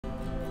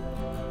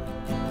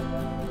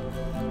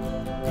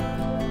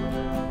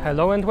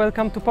Hello and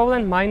welcome to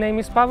Poland. My name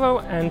is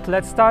Paweł and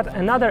let's start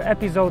another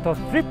episode of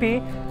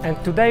 3P, and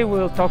today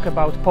we'll talk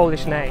about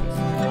Polish names.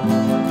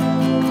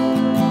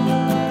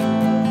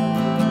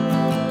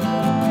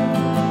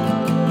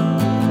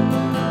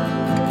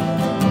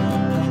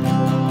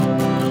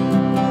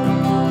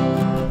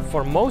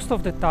 For most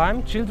of the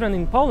time, children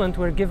in Poland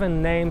were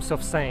given names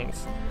of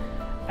saints.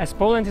 As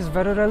Poland is a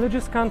very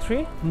religious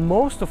country,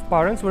 most of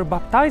parents were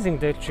baptizing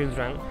their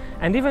children,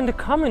 and even in the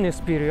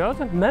communist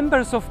period,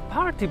 members of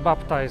party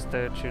baptized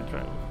their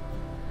children.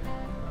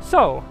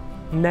 So,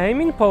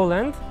 name in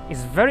Poland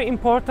is very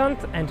important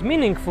and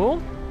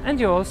meaningful, and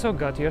you also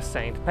got your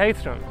saint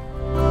patron.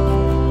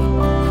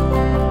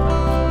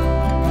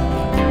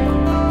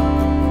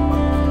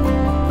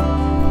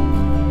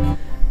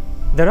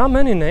 There are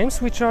many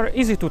names which are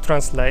easy to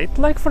translate,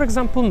 like for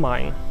example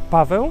mine.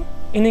 Paweł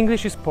in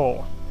English is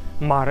Paul.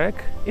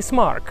 Marek is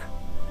Mark.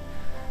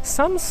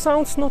 Some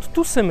sounds not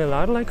too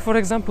similar, like for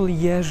example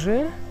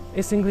Jerzy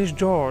is English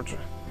George,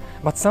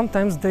 but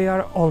sometimes they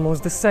are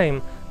almost the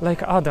same,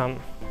 like Adam.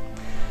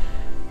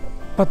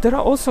 But there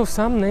are also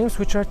some names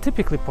which are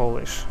typically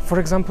Polish, for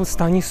example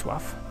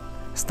Stanisław.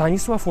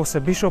 Stanisław was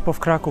a bishop of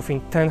Kraków in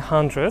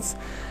 1000s,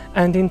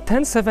 and in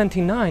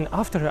 1079,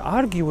 after an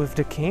argue with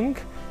the king,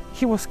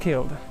 he was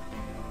killed.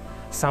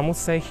 Some would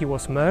say he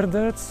was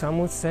murdered, some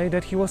would say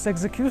that he was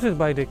executed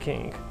by the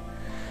king.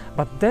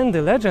 But then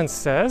the legend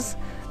says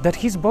that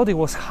his body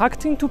was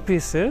hacked into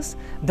pieces,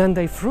 then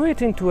they threw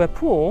it into a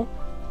pool,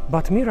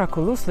 but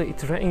miraculously it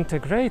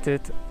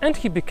reintegrated and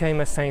he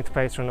became a saint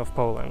patron of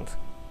Poland.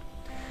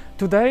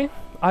 Today,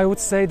 I would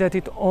say that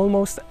in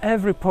almost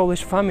every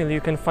Polish family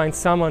you can find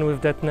someone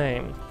with that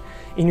name.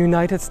 In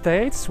United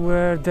States,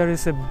 where there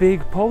is a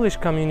big Polish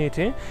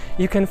community,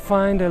 you can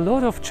find a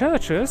lot of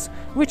churches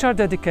which are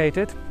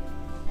dedicated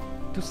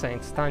to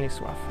Saint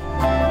Stanisław.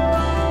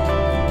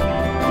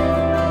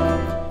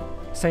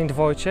 Saint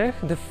Wojciech,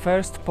 the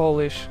first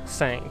Polish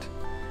saint.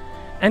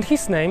 And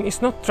his name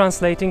is not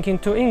translating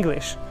into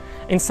English.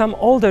 In some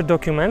older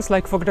documents,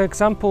 like for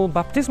example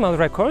baptismal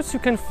records, you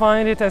can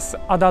find it as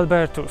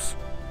Adalbertus.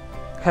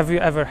 Have you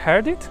ever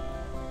heard it?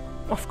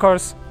 Of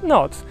course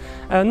not.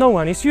 No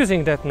one is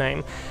using that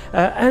name.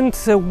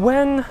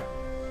 When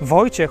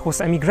Wojciech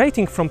was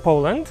emigrating from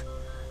Poland,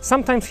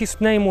 sometimes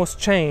his name was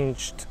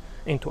changed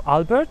into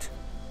Albert,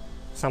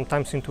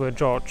 sometimes into a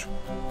George.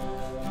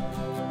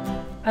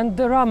 And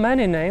there are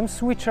many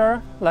names which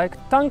are like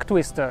tongue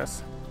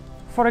twisters.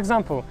 For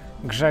example,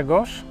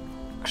 Grzegorz,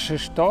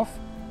 Krzysztof,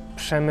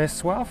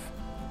 Przemysław,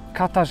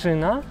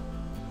 Katarzyna,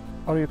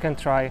 or you can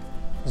try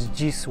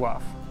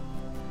Zdzisław.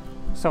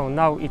 So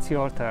now it's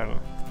your turn.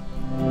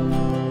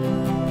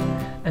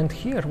 And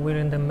here we're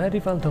in the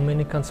medieval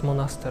Dominicans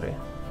monastery.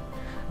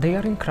 They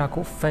are in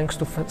Kraków thanks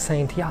to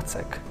Saint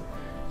Jacek.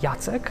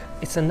 Jacek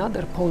is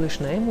another Polish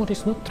name what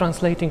is not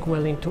translating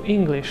well into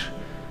English.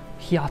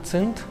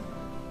 Hyacinth,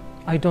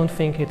 I don't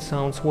think it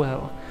sounds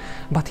well.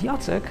 But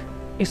Jacek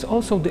is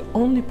also the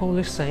only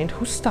Polish saint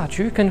whose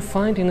statue you can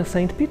find in a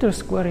St. Peter's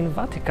Square in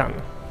Vatican.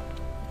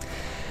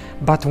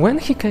 But when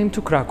he came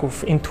to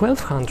Kraków in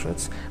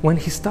 1200s, when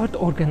he started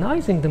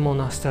organizing the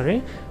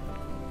monastery,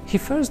 he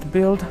first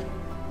built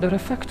the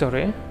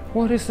refectory,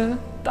 what is a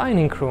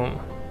dining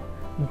room.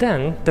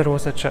 Then there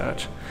was a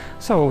church.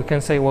 So we can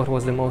say what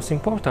was the most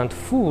important,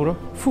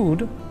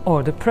 food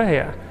or the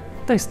prayer.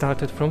 They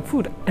started from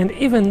food, and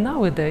even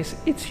nowadays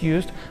it's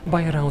used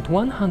by around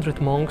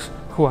 100 monks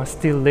who are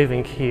still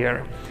living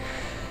here.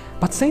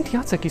 But Saint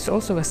Jacek is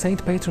also a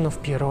saint patron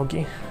of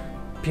pierogi.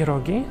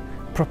 Pierogi,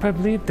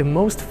 probably the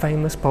most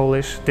famous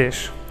Polish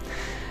dish.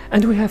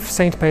 And we have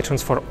saint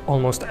patrons for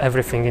almost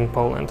everything in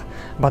Poland,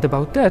 but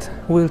about that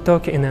we'll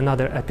talk in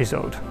another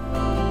episode.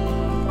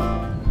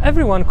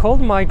 Everyone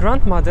called my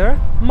grandmother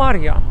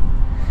Maria.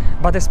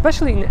 But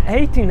especially in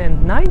 18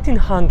 and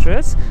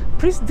 1900s,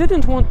 priests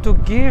didn't want to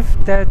give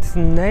that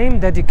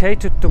name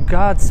dedicated to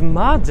God's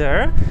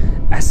mother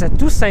as a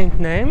two-saint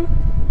name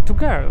to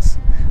girls.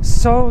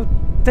 So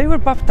they were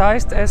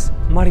baptized as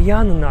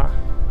Marianna.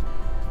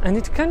 And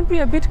it can be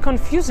a bit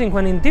confusing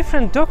when in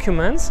different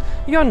documents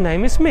your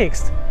name is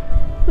mixed.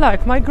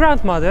 Like my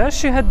grandmother,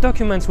 she had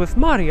documents with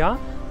Maria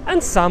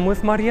and some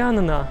with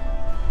Marianna.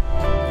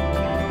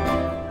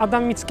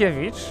 Adam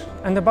Mickiewicz,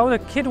 and about a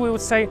kid we would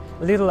say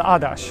little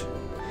Adaś.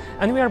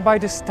 And we are by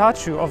the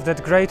statue of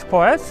that great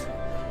poet,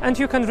 and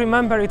you can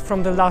remember it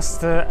from the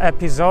last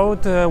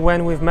episode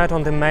when we've met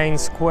on the main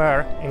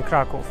square in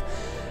Kraków.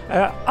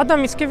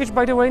 Adam Mickiewicz,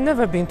 by the way,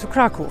 never been to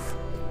Kraków.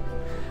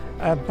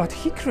 But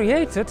he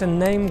created a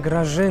name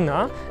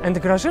Grażyna,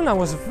 and Grażyna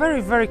was a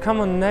very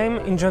common name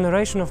in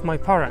generation of my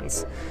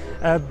parents.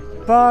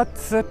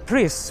 But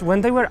priests,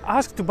 when they were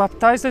asked to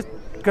baptize a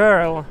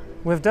girl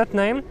with that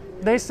name,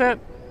 they said,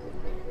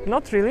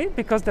 not really,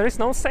 because there is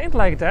no saint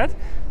like that,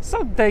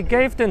 so they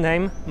gave the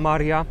name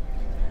Maria.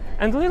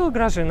 And little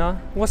Grażyna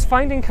was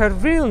finding her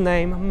real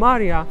name,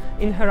 Maria,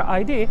 in her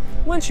ID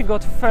when she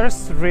got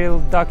first real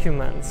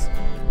documents.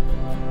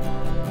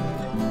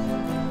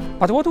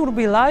 But what would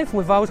be life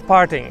without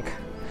partying?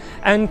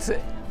 And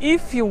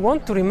if you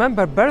want to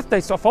remember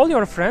birthdays of all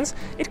your friends,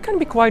 it can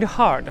be quite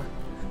hard.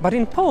 But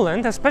in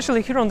Poland,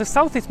 especially here on the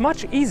south, it's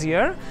much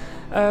easier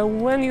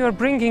when you're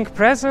bringing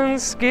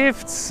presents,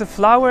 gifts,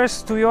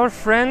 flowers to your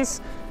friends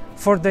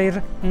for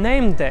their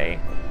name day.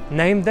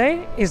 Name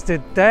day is the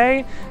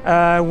day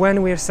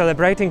when we're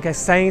celebrating a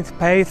saint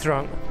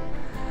patron.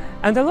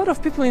 And a lot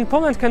of people in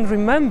Poland can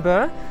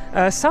remember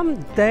some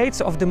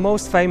dates of the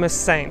most famous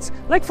saints.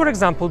 Like for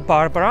example,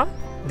 Barbara,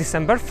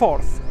 December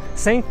 4th.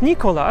 Saint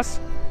Nicholas,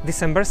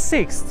 December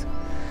 6th.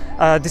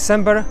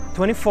 December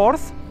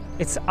 24th,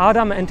 it's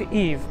Adam and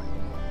Eve.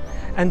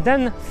 And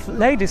then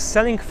ladies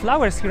selling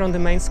flowers here on the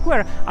main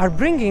square are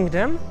bringing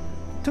them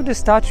to the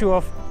statue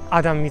of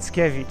Adam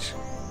Mickiewicz.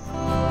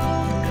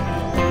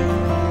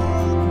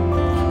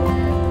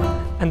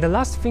 And the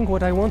last thing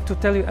what I want to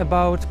tell you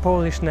about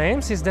Polish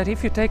names is that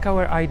if you take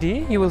our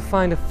ID, you will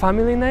find a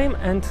family name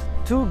and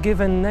 2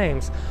 given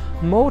names.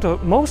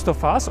 Most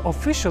of us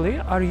officially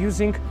are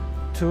using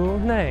 2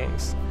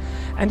 names.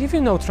 And if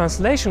you know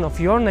translation of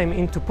your name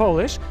into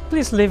Polish,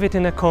 please leave it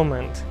in a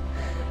comment.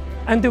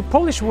 And the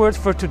Polish word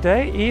for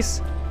today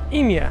is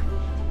imię.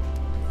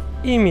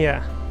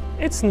 Imię.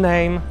 It's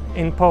name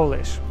in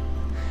Polish.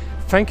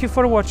 Thank you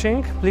for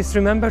watching. Please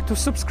remember to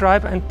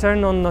subscribe and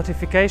turn on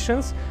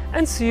notifications,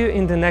 and see you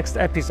in the next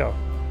episode.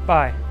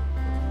 Bye.